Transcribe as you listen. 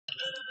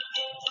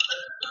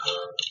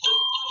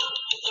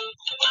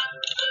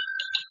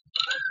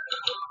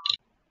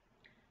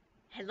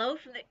Hello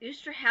from the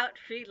Oosterhout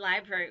Free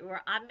Library,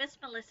 where I'm Miss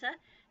Melissa,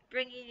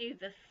 bringing you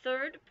the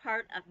third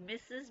part of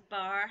Mrs.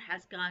 Barr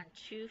Has Gone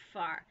Too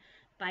Far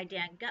by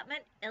Dan Gutman,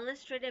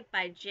 illustrated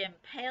by Jim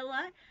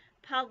Pala,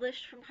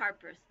 published from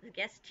Harper's. The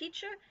guest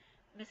teacher,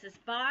 Mrs.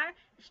 Barr,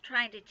 is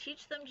trying to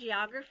teach them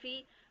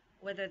geography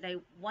whether they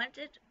want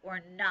it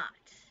or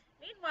not.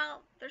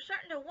 Meanwhile, they're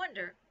starting to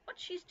wonder what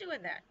she's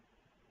doing there.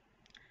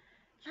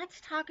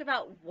 Let's talk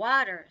about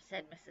water,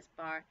 said Mrs.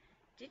 Barr.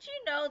 Did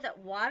you know that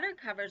water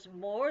covers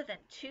more than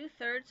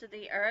 2/3 of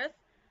the earth?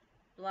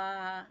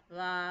 Blah,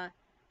 blah.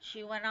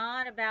 She went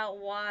on about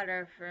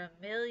water for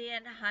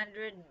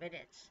 1,100,000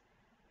 minutes.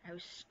 I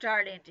was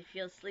starting to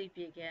feel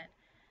sleepy again.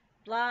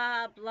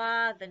 Blah,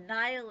 blah. The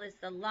Nile is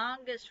the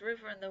longest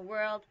river in the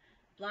world.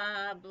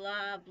 Blah,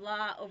 blah,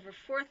 blah. Over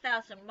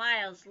 4,000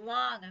 miles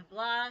long and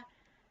blah.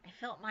 I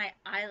felt my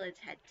eyelids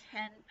had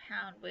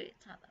 10-pound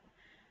weights on them.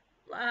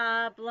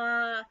 Blah,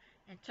 blah.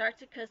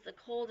 Antarctica is the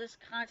coldest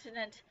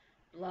continent.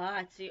 Blah,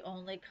 it's the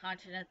only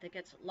continent that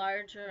gets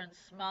larger and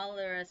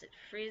smaller as it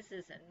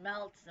freezes and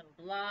melts, and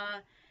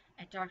blah,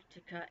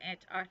 Antarctica,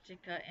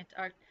 Antarctica,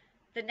 Antarctica.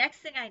 The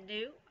next thing I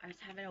knew, I was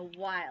having a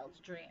wild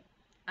dream.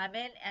 I'm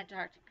in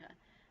Antarctica.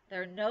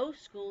 There are no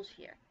schools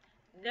here.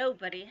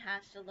 Nobody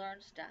has to learn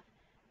stuff.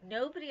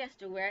 Nobody has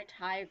to wear a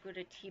tie or go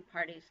to tea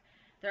parties.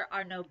 There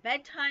are no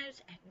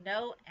bedtimes and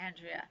no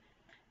Andrea.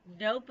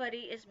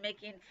 Nobody is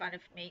making fun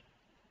of me.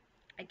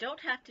 I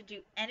don't have to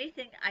do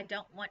anything I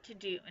don't want to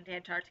do in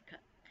Antarctica.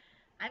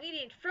 I'm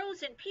eating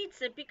frozen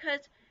pizza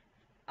because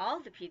all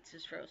the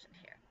pizza's frozen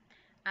here.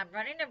 I'm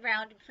running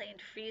around and playing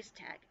freeze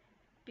tag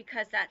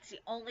because that's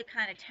the only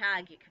kind of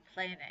tag you can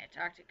play in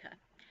Antarctica.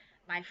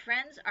 My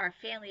friends are a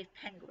family of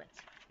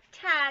penguins.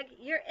 Tag,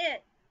 you're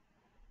it.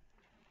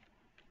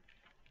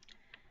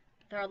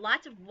 There are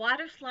lots of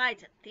water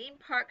slides and theme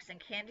parks and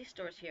candy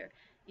stores here.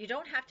 You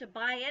don't have to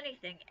buy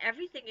anything.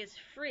 Everything is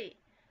free.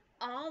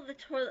 All the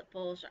toilet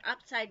bowls are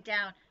upside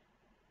down.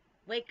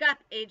 Wake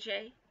up,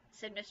 AJ,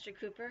 said Mr.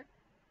 Cooper.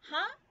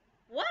 Huh?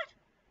 What?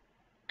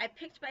 I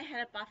picked my head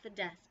up off the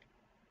desk.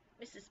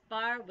 Mrs.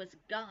 Barr was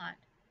gone.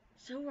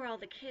 So were all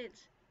the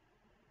kids.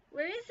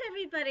 Where is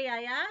everybody?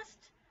 I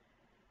asked.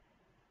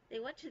 They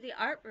went to the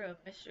art room,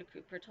 Mr.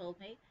 Cooper told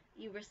me.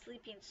 You were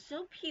sleeping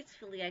so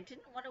peacefully I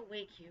didn't want to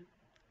wake you.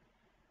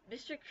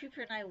 Mr.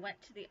 Cooper and I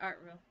went to the art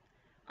room.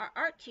 Our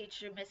art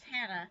teacher, Miss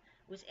Hannah,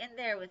 was in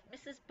there with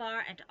Mrs.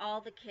 Barr and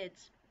all the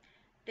kids.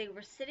 They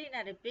were sitting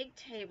at a big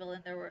table,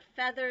 and there were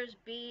feathers,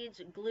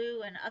 beads,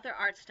 glue, and other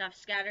art stuff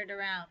scattered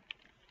around.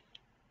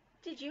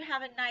 Did you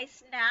have a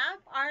nice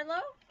nap,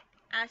 Arlo?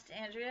 Asked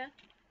Andrea.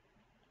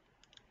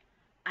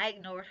 I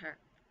ignored her.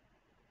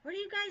 What are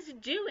you guys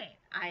doing?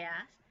 I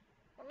asked.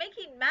 We're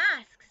making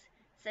masks,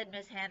 said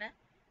Miss Hannah.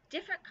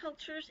 Different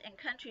cultures and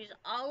countries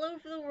all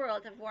over the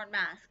world have worn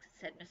masks,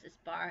 said Mrs.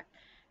 Barr.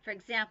 For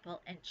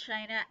example, in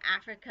China,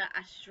 Africa,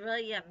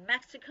 Australia,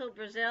 Mexico,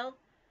 Brazil.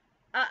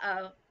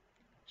 Uh-oh.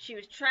 She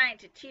was trying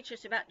to teach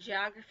us about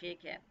geography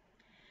again.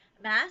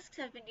 Masks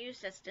have been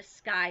used as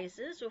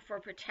disguises or for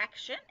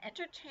protection,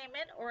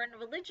 entertainment, or in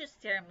religious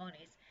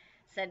ceremonies,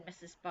 said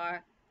Mrs.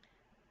 Barr.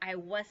 I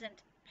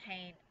wasn't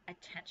paying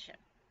attention.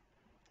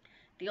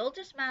 The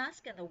oldest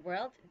mask in the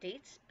world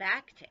dates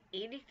back to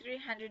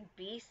 8300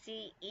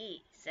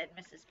 BCE, said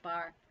Mrs.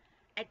 Barr.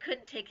 I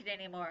couldn't take it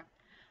anymore.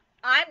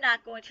 I'm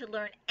not going to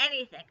learn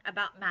anything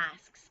about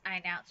masks, I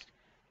announced.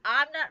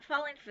 I'm not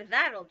falling for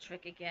that old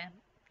trick again.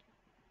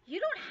 You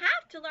don't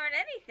have to learn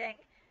anything,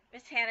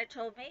 Miss Hannah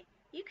told me.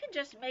 You can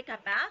just make a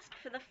mask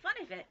for the fun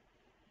of it.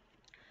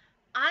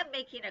 I'm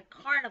making a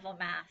carnival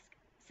mask,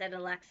 said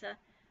Alexa.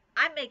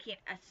 I'm making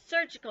a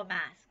surgical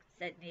mask,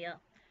 said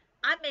Neil.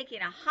 I'm making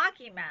a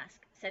hockey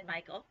mask, said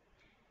Michael.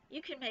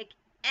 You can make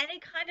any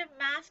kind of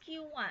mask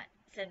you want,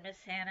 said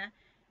Miss Hannah.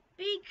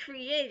 Be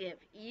creative.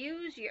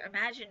 Use your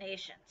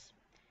imaginations.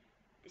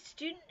 The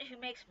student who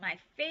makes my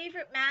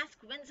favorite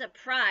mask wins a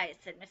prize,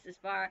 said Mrs.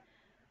 Barr.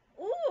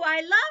 Ooh,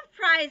 I love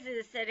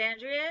prizes, said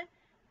Andrea.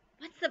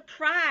 What's the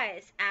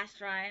prize? Asked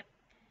Ryan.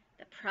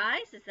 The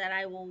prize is that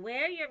I will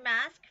wear your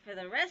mask for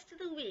the rest of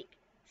the week,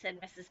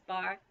 said Mrs.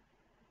 Barr.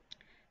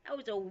 That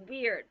was a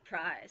weird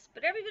prize,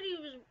 but everybody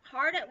was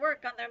hard at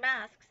work on their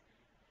masks.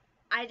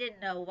 I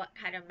didn't know what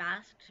kind of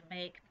mask to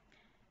make.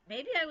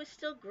 Maybe I was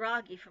still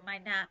groggy from my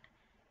nap.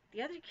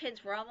 The other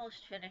kids were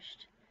almost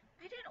finished.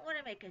 I didn't want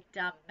to make a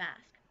dumb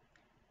mask.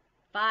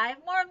 5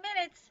 more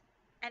minutes,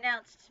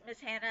 announced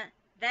Miss Hannah.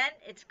 Then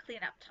it's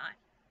cleanup time.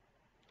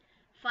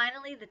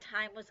 Finally, the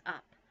time was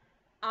up.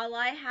 All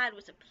I had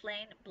was a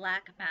plain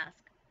black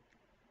mask.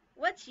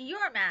 What's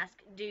your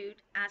mask,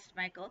 dude? Asked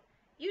Michael.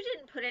 You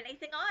didn't put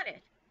anything on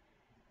it.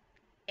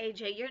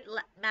 AJ, your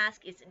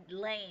mask is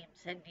lame,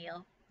 said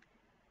Neil.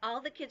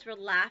 All the kids were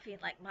laughing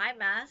like my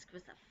mask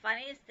was the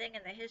funniest thing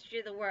in the history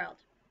of the world.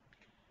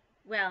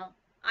 Well,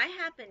 I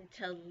happen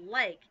to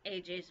like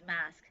AJ's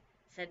mask,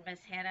 said Miss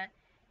Hannah.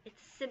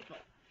 It's simple,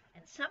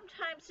 and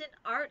sometimes in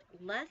art,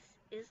 less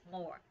is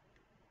more.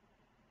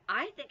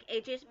 I think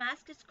AJ's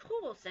mask is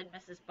cool, said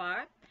Mrs.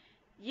 Barr.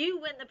 You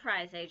win the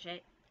prize,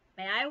 AJ.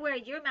 May I wear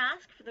your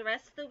mask for the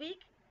rest of the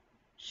week?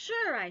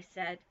 Sure, I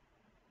said.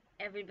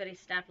 Everybody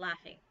stopped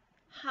laughing.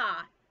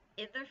 Ha!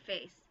 In their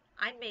face.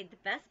 I made the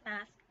best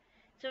mask.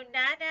 So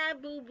na-na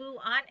boo-boo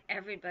on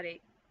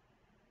everybody.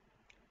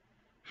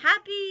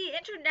 Happy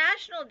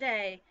International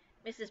Day,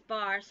 Mrs.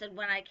 Barr said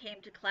when I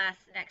came to class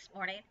the next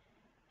morning.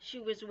 She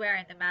was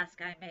wearing the mask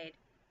I made.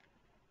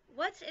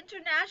 What's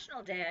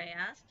International Day?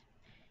 I asked.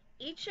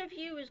 Each of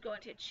you is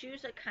going to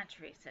choose a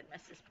country, said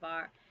Mrs.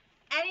 Barr.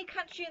 Any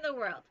country in the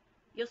world.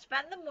 You'll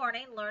spend the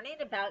morning learning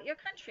about your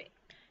country.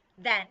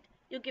 Then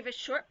you'll give a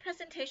short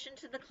presentation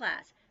to the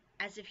class,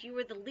 as if you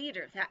were the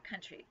leader of that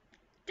country.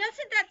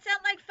 Doesn't that sound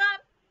like fun?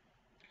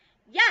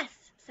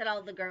 Yes, said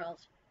all the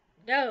girls.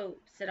 No,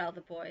 said all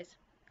the boys.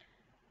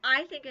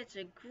 I think it's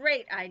a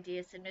great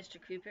idea, said Mr.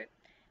 Cooper.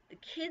 The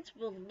kids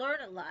will learn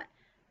a lot.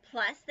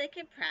 Plus, they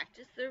can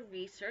practice their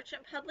research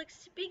and public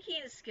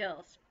speaking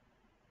skills.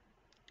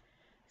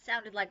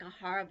 Sounded like a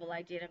horrible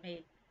idea to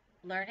me.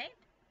 Learning?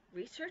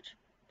 Research?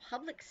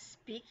 Public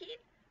speaking?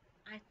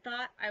 I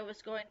thought I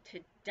was going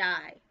to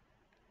die.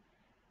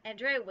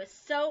 Andrea was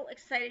so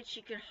excited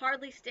she could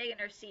hardly stay in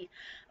her seat.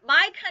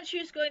 My country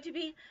is going to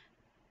be...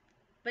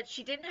 But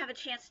she didn't have a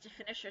chance to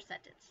finish her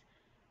sentence.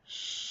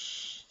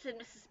 Shh, said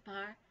Mrs.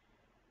 Barr.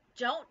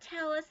 Don't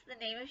tell us the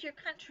name of your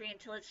country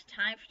until it's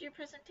time for your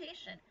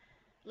presentation.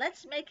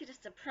 Let's make it a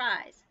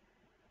surprise.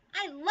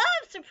 I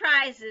love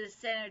surprises,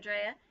 said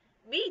Andrea.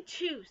 Me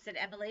too, said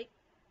Emily.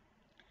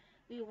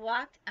 We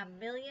walked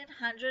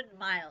 1,100,000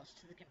 miles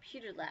to the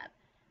computer lab,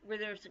 where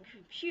there was a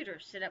computer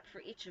set up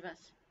for each of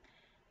us.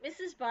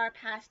 Mrs. Barr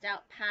passed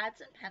out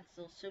pads and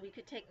pencils so we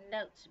could take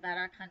notes about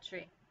our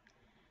country.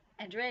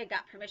 Andrea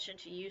got permission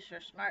to use her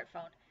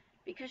smartphone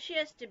because she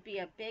has to be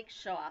a big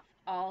show-off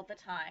all the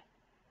time.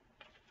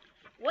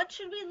 What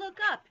should we look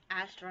up?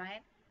 Asked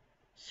Ryan.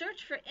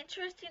 Search for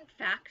interesting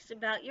facts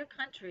about your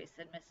country,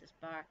 said Mrs.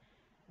 Barr.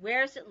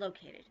 Where is it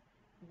located?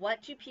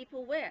 What do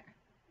people wear?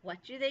 What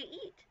do they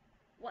eat?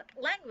 What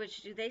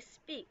language do they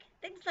speak?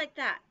 Things like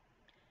that.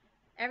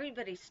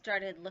 Everybody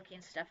started looking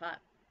stuff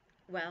up.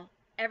 Well,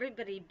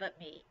 everybody but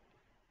me.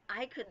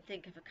 I couldn't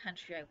think of a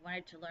country I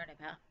wanted to learn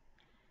about.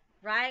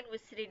 Ryan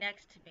was sitting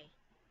next to me.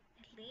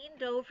 I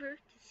leaned over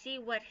to see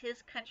what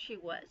his country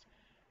was.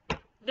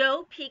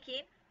 No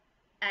peeking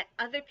at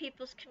other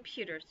people's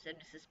computers, said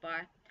Mrs.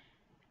 Barr.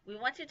 We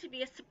want it to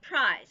be a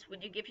surprise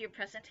when you give your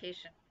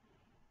presentation.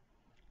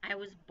 I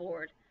was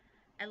bored.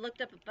 I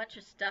looked up a bunch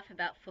of stuff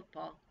about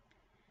football.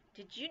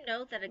 Did you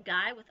know that a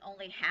guy with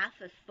only half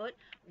a foot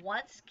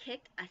once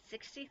kicked a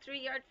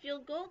 63-yard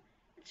field goal?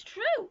 It's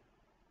true.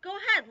 Go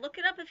ahead, look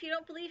it up if you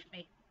don't believe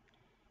me.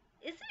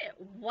 Isn't it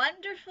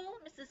wonderful,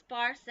 Mrs.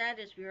 Barr said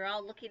as we were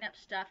all looking up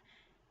stuff.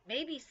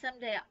 Maybe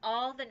someday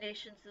all the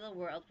nations of the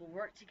world will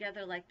work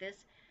together like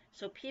this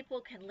so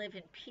people can live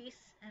in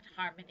peace and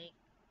harmony.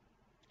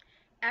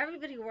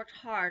 Everybody worked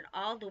hard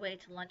all the way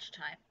to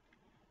lunchtime.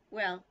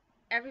 Well,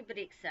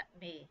 everybody except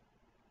me.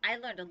 I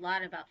learned a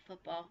lot about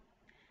football.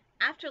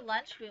 After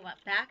lunch, we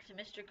went back to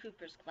Mr.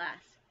 Cooper's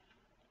class.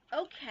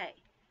 Okay,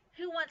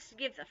 who wants to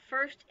give the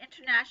first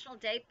International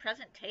Day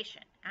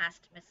presentation?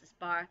 Asked Mrs.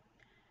 Barr.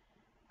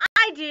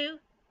 I do,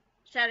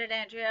 shouted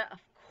Andrea. Of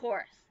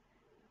course.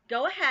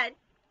 Go ahead.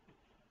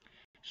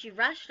 She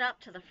rushed up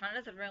to the front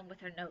of the room with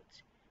her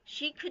notes.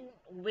 She couldn't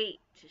wait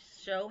to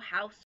show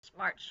how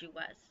smart she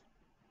was.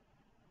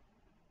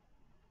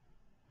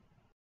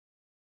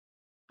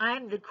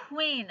 I'm the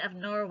Queen of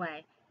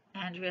Norway,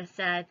 Andrea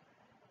said.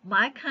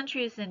 My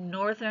country is in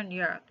northern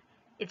Europe.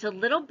 It's a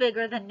little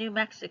bigger than New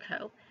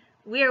Mexico.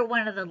 We are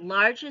one of the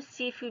largest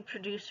seafood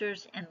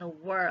producers in the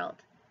world.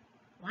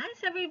 Why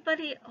is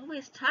everybody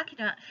always talking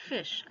about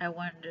fish? I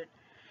wondered.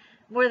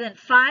 More than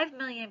 5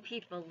 million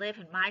people live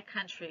in my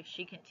country,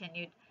 she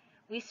continued.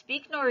 We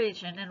speak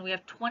Norwegian and we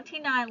have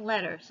 29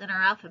 letters in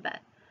our alphabet.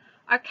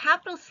 Our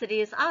capital city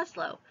is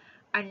Oslo.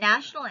 Our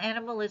national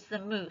animal is the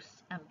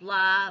moose, and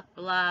blah,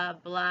 blah,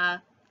 blah.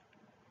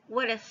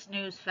 What a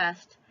snooze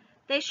fest.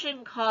 They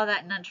shouldn't call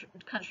that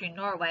country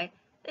Norway.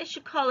 They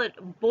should call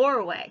it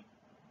Borway.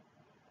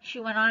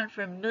 She went on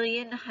for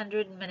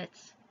 1,100,000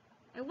 minutes.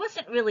 I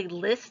wasn't really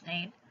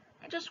listening.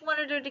 I just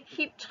wanted her to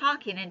keep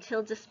talking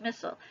until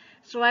dismissal,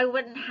 so I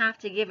wouldn't have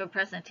to give a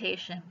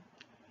presentation.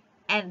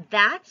 And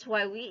that's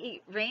why we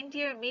eat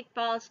reindeer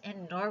meatballs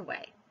in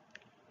Norway.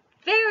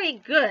 Very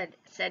good,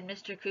 said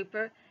Mr.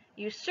 Cooper.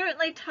 You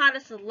certainly taught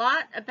us a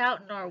lot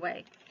about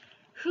Norway.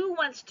 Who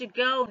wants to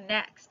go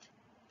next?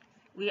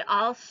 We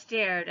all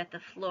stared at the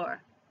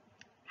floor.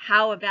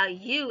 How about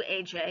you,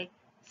 AJ?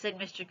 Said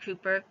Mr.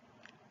 Cooper.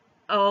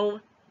 Oh,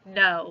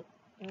 no,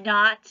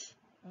 not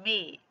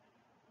me.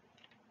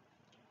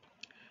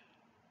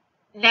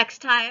 Next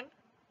time,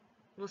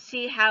 we'll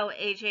see how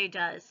AJ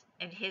does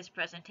in his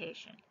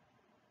presentation.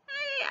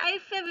 I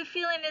have a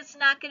feeling it's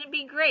not going to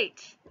be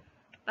great.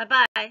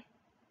 Bye-bye.